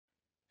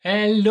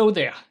Hello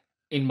there!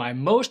 In my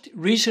most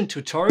recent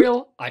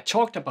tutorial, I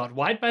talked about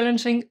white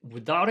balancing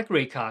without a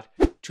Greycard.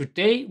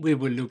 Today we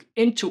will look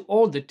into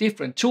all the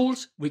different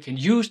tools we can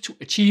use to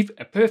achieve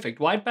a perfect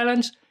white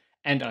balance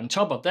and on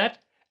top of that,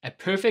 a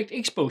perfect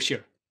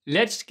exposure.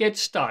 Let's get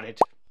started.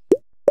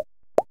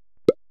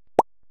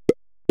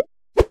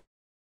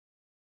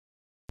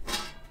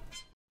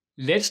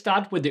 Let's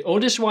start with the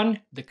oldest one,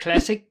 the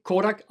classic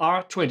Kodak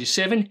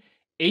R27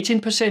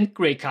 18%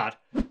 Greycard.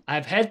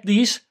 I've had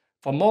these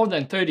for more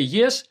than 30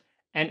 years,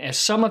 and as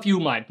some of you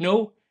might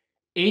know,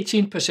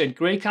 18%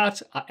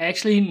 Greycards are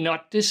actually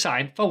not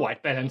designed for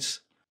white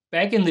balance.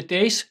 Back in the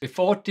days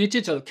before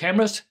digital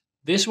cameras,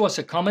 this was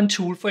a common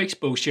tool for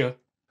exposure.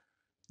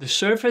 The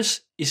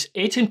surface is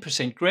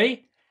 18%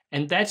 grey,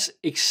 and that's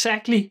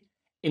exactly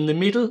in the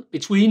middle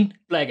between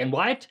black and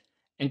white,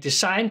 and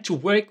designed to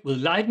work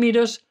with light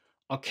meters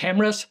or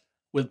cameras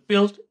with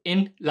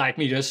built-in light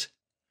meters.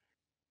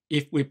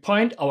 If we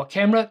point our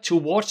camera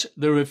towards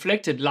the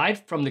reflected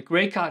light from the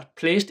Greycard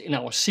placed in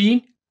our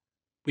scene,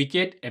 we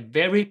get a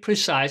very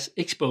precise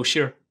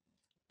exposure.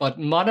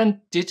 But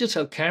modern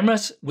digital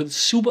cameras with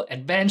super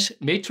advanced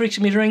matrix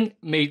metering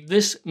made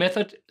this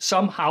method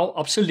somehow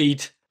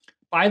obsolete.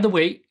 By the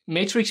way,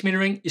 matrix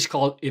metering is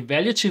called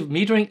evaluative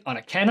metering on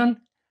a Canon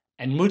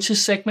and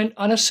multi-segment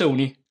on a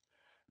Sony.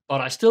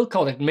 But I still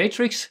call it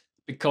matrix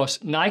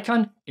because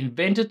Nikon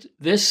invented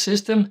this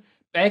system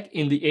back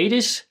in the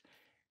 80s.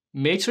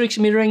 Matrix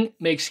metering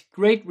makes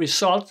great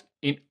results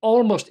in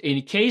almost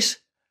any case,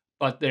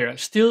 but there are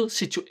still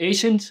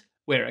situations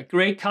where a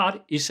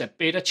Greycard is a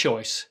better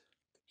choice.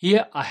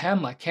 Here I have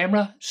my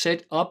camera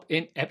set up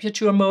in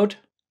aperture mode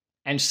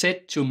and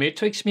set to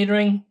matrix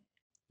metering.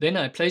 Then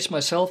I place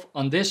myself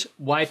on this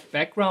white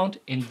background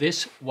in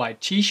this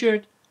white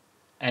t-shirt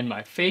and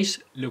my face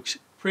looks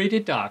pretty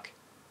dark.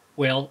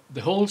 Well,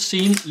 the whole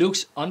scene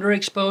looks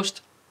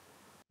underexposed.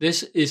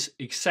 This is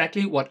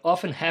exactly what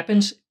often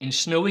happens in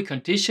snowy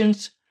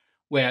conditions,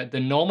 where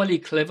the normally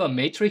clever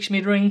matrix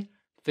metering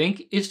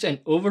think it's an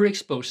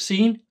overexposed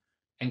scene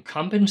and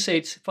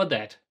compensates for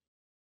that.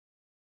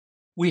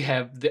 We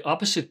have the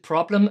opposite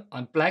problem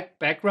on black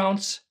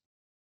backgrounds.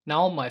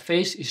 Now my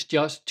face is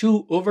just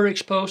too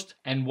overexposed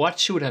and what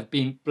should have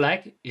been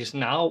black is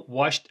now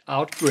washed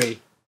out grey.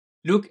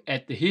 Look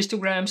at the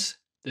histograms,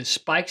 the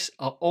spikes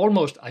are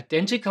almost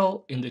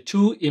identical in the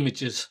two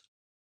images.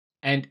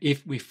 And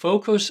if we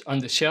focus on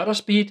the shutter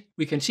speed,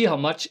 we can see how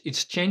much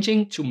it's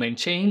changing to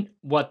maintain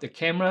what the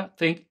camera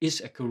thinks is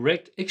a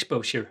correct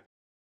exposure.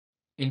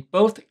 In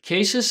both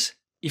cases,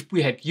 if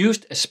we had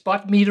used a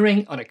spot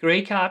metering on a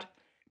Greycard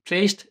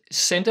placed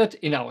centered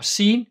in our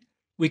scene,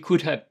 we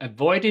could have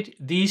avoided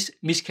these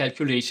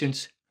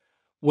miscalculations.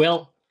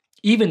 Well,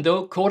 even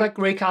though Kodak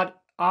Greycard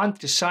aren't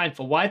designed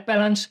for white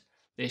balance,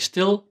 they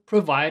still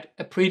provide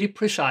a pretty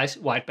precise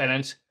white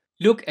balance.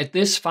 Look at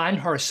this fine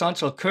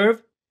horizontal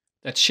curve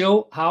that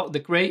show how the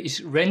gray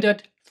is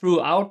rendered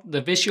throughout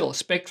the visual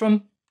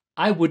spectrum.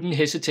 I wouldn't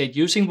hesitate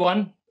using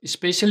one,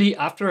 especially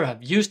after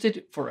I've used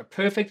it for a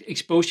perfect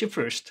exposure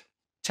first.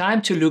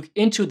 Time to look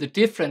into the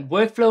different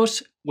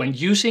workflows when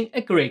using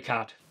a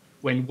Greycard.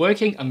 When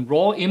working on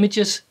raw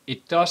images,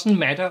 it doesn't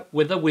matter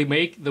whether we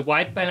make the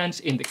white balance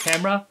in the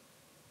camera,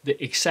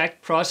 the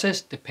exact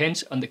process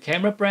depends on the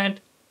camera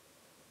brand,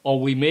 or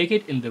we make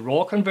it in the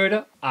RAW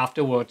converter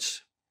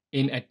afterwards.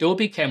 In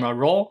Adobe Camera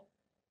Raw,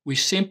 we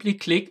simply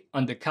click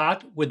on the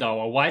card with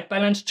our white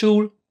balance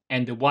tool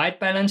and the white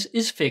balance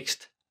is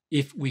fixed.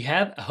 If we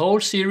have a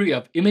whole series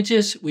of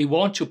images we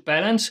want to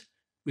balance,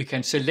 we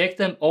can select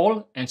them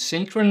all and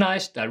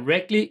synchronize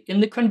directly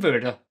in the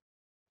converter.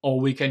 Or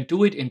we can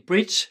do it in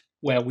Bridge,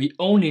 where we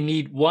only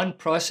need one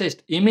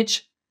processed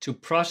image to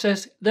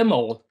process them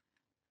all.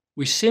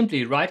 We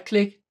simply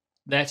right-click,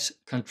 that's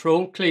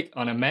Control-click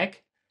on a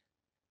Mac,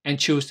 and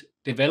choose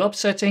Develop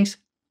Settings,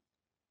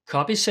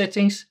 Copy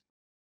Settings,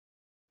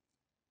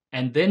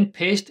 and then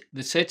paste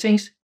the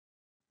settings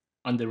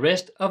on the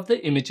rest of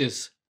the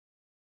images.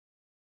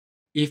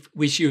 If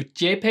we shoot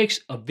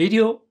JPEGs or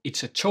video,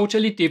 it's a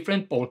totally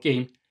different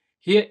ballgame.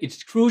 Here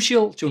it's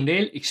crucial to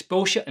nail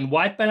exposure and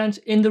white balance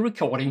in the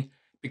recording,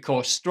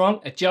 because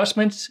strong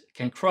adjustments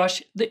can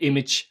crush the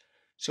image.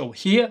 So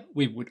here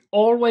we would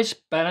always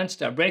balance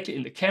directly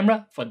in the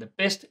camera for the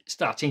best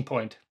starting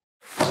point.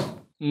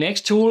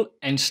 Next tool,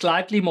 and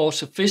slightly more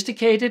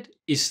sophisticated,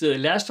 is the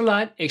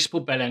Lastolite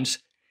Xpo Balance.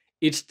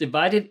 It's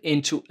divided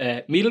into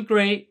a middle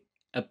gray,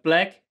 a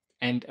black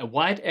and a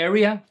white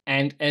area,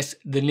 and as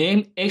the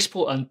name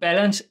Expo and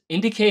Balance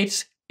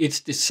indicates, it's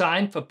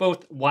designed for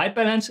both white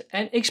balance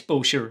and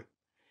exposure.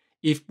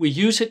 If we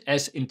use it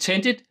as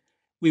intended,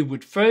 we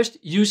would first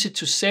use it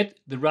to set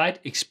the right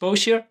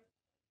exposure.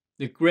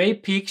 The gray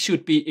peak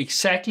should be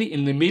exactly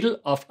in the middle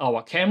of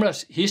our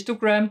camera's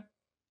histogram,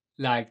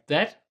 like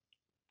that.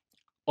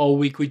 Or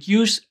we could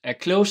use a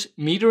close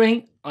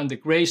metering on the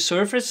gray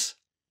surface.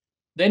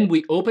 Then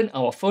we open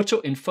our photo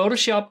in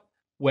Photoshop,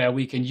 where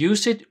we can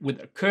use it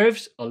with a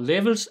curves or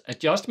levels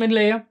adjustment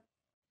layer.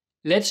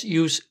 Let's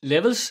use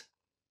levels,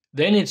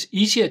 then it's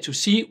easier to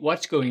see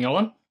what's going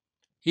on.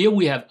 Here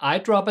we have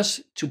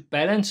eyedroppers to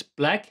balance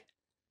black,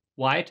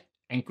 white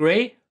and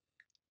gray.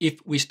 If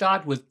we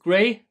start with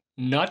gray,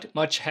 not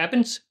much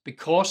happens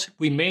because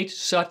we made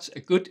such a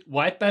good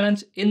white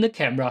balance in the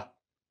camera.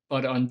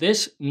 But on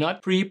this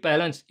not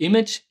pre-balanced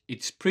image,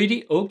 it's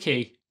pretty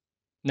okay.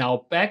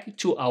 Now back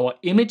to our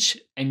image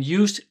and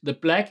use the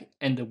black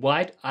and the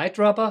white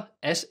eyedropper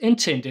as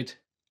intended.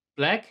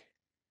 Black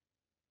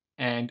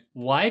and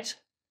white.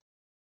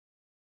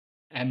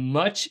 A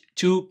much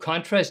too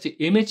contrasty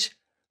image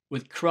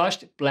with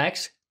crushed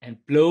blacks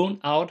and blown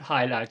out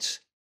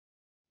highlights.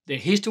 The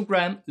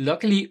histogram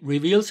luckily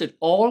reveals it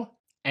all,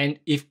 and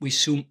if we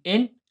zoom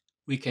in,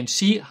 we can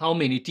see how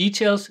many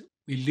details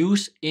we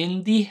lose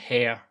in the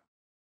hair.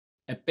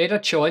 A better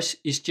choice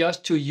is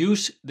just to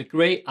use the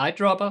gray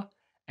eyedropper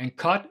and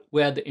cut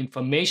where the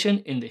information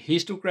in the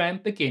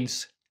histogram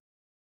begins.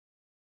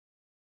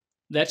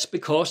 That's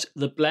because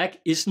the black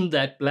isn't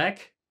that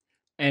black,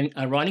 and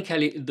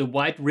ironically the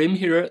white rim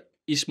here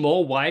is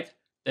more white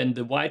than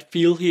the white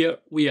field here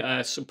we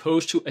are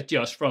supposed to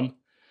adjust from.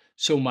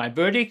 So my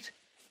verdict,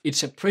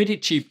 it's a pretty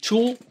cheap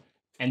tool,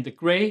 and the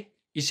gray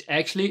is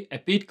actually a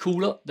bit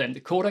cooler than the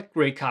Kodak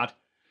Greycard,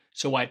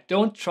 so I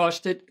don't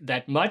trust it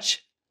that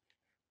much.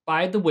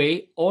 By the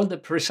way, all the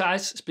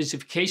precise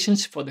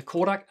specifications for the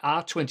Kodak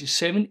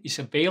R27 is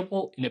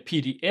available in a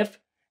PDF,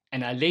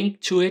 and I link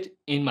to it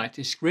in my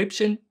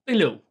description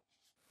below.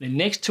 The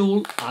next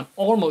tool I'm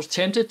almost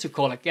tempted to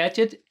call a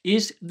gadget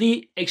is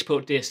the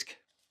Expo disc.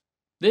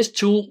 This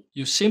tool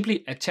you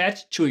simply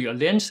attach to your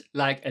lens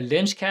like a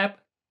lens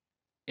cap.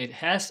 It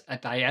has a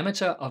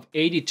diameter of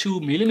 82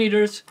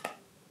 mm,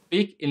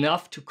 big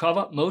enough to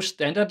cover most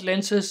standard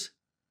lenses.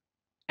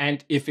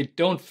 And if it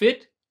don't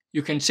fit,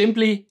 you can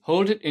simply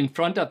hold it in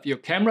front of your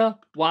camera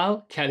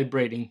while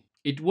calibrating.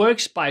 It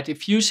works by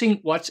diffusing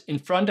what's in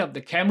front of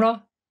the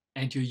camera,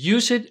 and you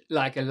use it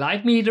like a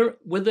light meter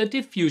with a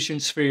diffusion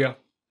sphere.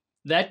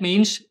 That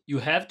means you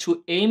have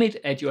to aim it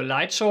at your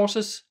light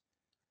sources.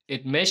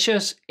 It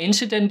measures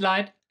incident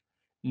light,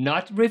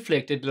 not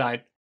reflected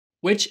light,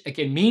 which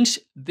again means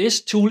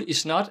this tool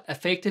is not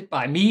affected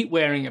by me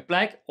wearing a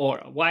black or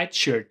a white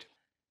shirt.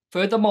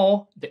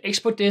 Furthermore, the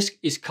Expo disc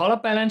is color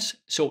balanced,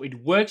 so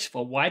it works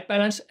for white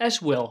balance as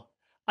well.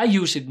 I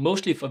use it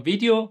mostly for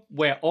video,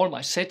 where all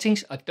my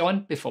settings are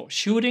done before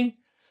shooting.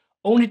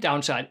 Only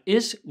downside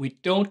is we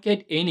don't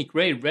get any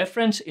gray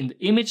reference in the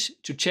image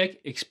to check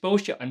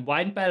exposure and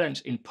white balance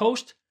in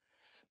post,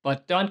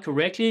 but done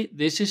correctly,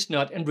 this is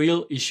not a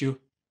real issue.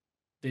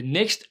 The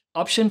next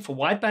option for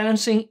white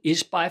balancing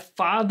is by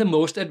far the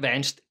most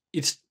advanced.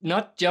 It's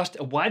not just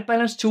a white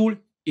balance tool,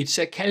 it's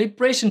a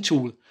calibration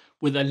tool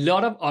with a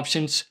lot of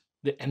options,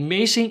 the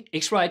amazing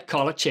X-Rite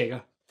color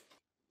checker.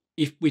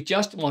 If we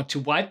just want to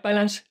white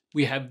balance,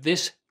 we have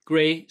this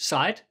gray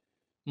side,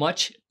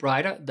 much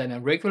brighter than a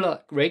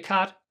regular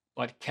Greycard,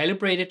 but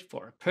calibrated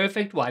for a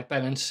perfect white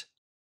balance.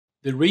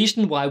 The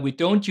reason why we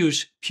don't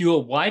use pure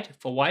white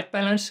for white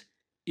balance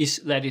is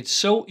that it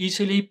so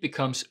easily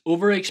becomes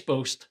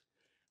overexposed,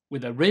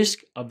 with a risk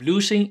of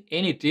losing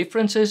any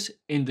differences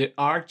in the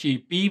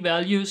RGB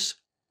values.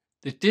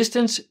 The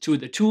distance to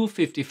the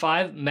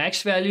 255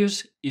 max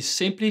values is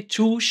simply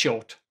too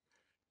short.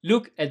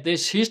 Look at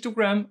this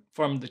histogram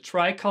from the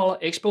tricolor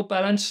Xpo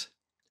Balance.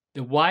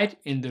 The white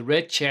in the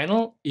red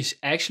channel is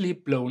actually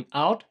blown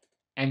out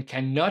and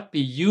cannot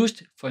be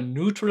used for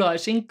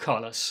neutralizing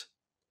colors.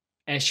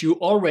 As you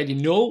already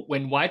know,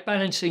 when white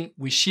balancing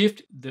we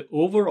shift the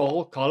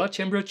overall color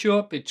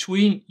temperature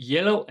between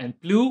yellow and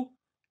blue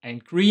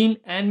and green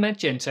and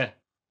magenta.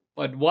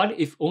 But what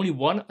if only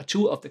one or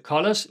two of the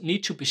colors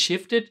need to be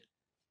shifted?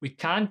 We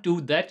can't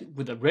do that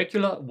with a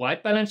regular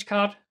white balance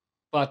card.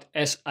 But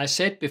as I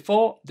said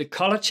before, the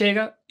color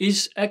checker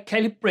is a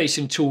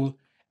calibration tool,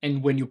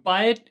 and when you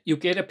buy it, you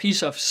get a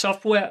piece of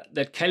software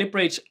that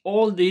calibrates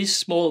all these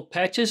small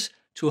patches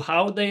to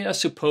how they are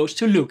supposed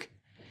to look.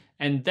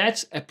 And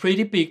that's a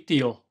pretty big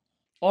deal.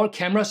 All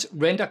cameras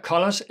render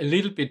colors a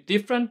little bit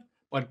different,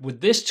 but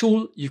with this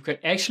tool you can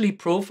actually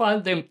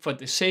profile them for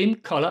the same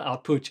color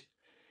output.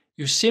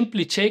 You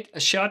simply take a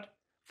shot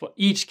for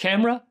each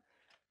camera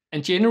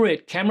and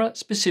generate camera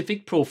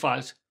specific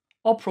profiles,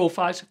 or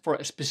profiles for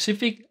a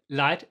specific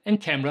light and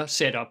camera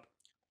setup.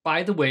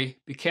 By the way,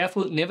 be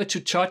careful never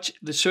to touch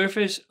the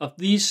surface of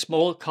these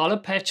small color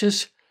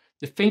patches.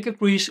 The finger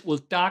grease will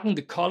darken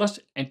the colors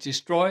and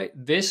destroy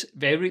this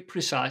very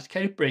precise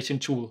calibration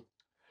tool.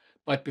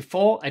 But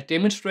before I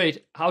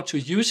demonstrate how to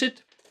use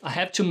it, I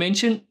have to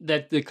mention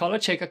that the color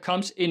checker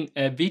comes in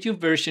a video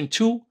version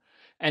 2,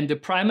 and the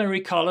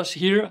primary colors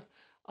here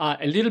are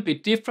a little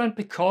bit different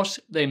because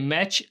they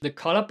match the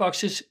color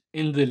boxes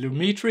in the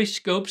lumetri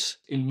scopes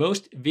in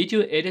most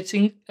video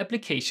editing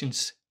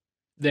applications.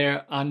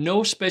 There are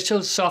no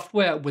special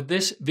software with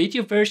this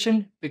video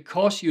version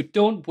because you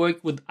don't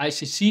work with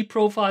ICC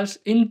profiles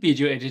in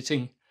video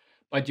editing,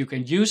 but you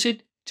can use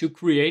it to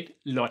create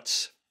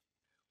LUTs.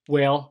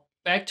 Well,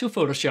 back to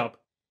Photoshop.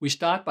 We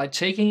start by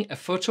taking a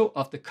photo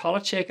of the color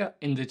checker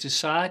in the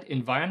desired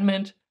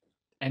environment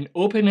and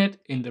open it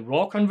in the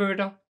RAW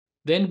converter.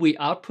 Then we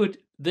output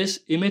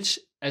this image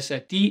as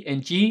a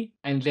DNG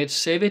and let's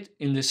save it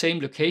in the same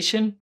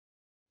location.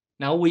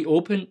 Now we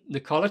open the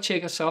color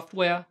checker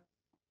software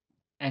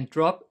and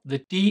drop the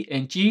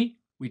DNG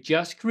we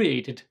just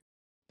created.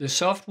 The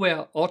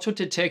software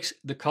auto-detects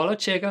the color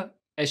checker,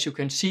 as you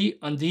can see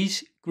on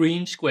these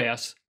green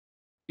squares.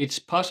 It's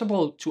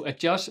possible to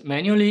adjust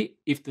manually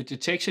if the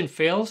detection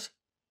fails.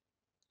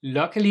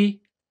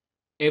 Luckily,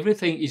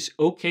 everything is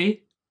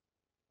okay,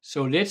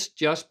 so let's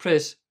just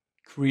press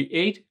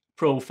Create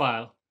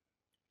Profile.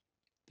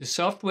 The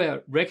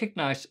software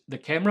recognizes the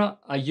camera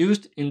I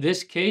used in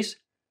this case,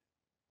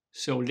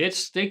 so let's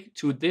stick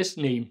to this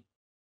name.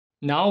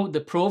 Now the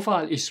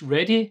profile is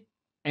ready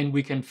and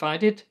we can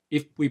find it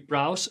if we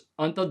browse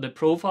under the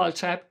Profile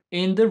tab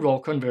in the RAW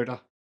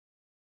converter.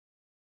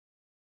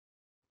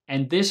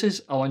 And this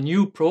is our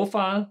new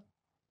profile,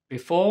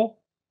 before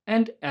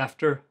and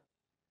after.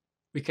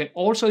 We can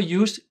also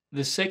use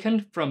the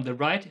second from the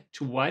right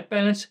to white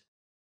balance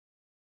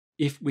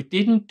if we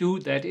didn't do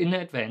that in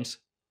advance.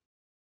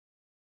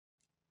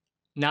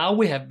 Now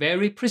we have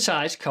very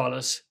precise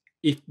colors.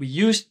 If we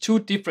use two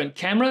different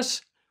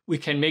cameras, we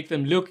can make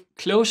them look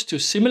close to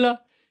similar.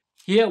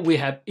 Here we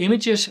have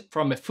images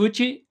from a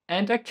Fuji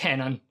and a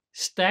Canon,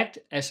 stacked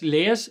as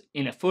layers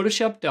in a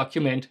Photoshop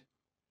document.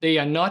 They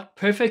are not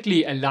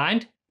perfectly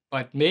aligned,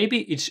 but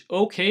maybe it's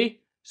okay,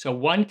 so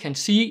one can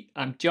see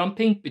I'm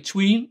jumping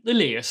between the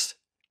layers.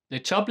 The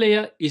top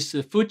layer is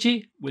the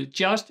Fuji with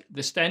just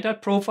the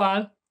standard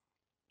profile,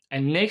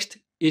 and next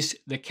is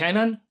the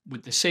Canon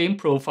with the same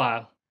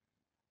profile.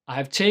 I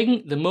have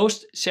taken the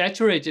most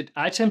saturated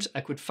items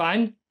I could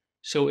find,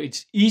 so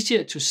it's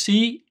easier to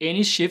see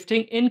any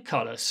shifting in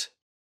colors.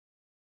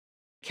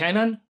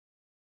 Canon,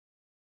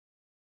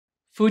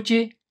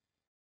 Fuji,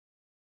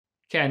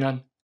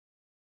 Canon.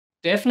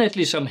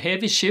 Definitely some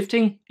heavy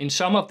shifting in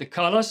some of the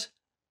colors.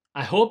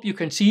 I hope you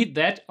can see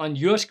that on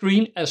your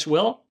screen as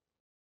well.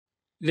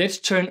 Let's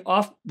turn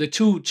off the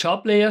two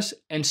top layers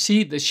and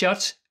see the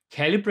shots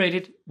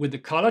calibrated with the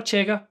color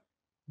checker.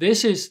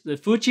 This is the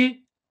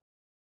Fuji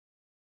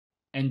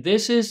and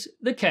this is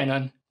the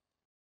Canon.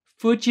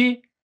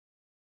 Fuji,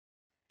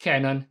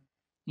 Canon.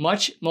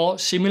 Much more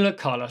similar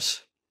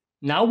colors.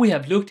 Now we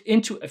have looked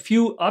into a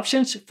few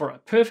options for a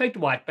perfect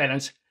white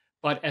balance,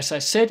 but as I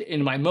said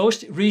in my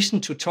most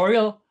recent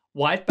tutorial,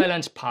 White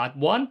Balance Part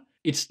 1,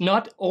 it's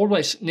not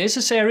always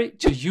necessary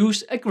to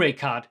use a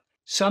Greycard.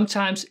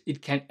 Sometimes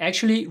it can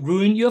actually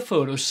ruin your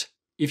photos.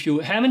 If you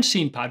haven't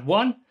seen Part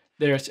 1,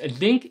 there's a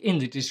link in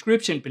the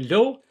description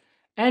below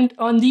and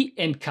on the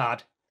end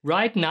card.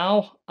 Right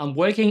now I'm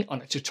working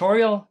on a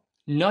tutorial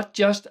not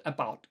just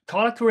about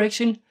color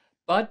correction,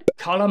 but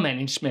color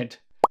management.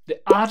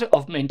 The art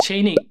of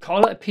maintaining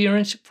color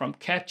appearance from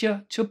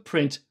capture to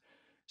print.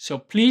 So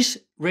please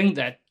ring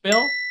that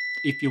bell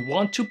if you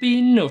want to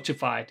be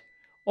notified.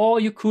 Or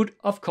you could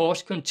of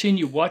course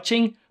continue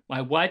watching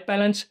my White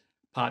Balance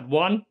Part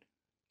 1.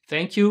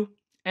 Thank you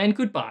and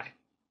goodbye.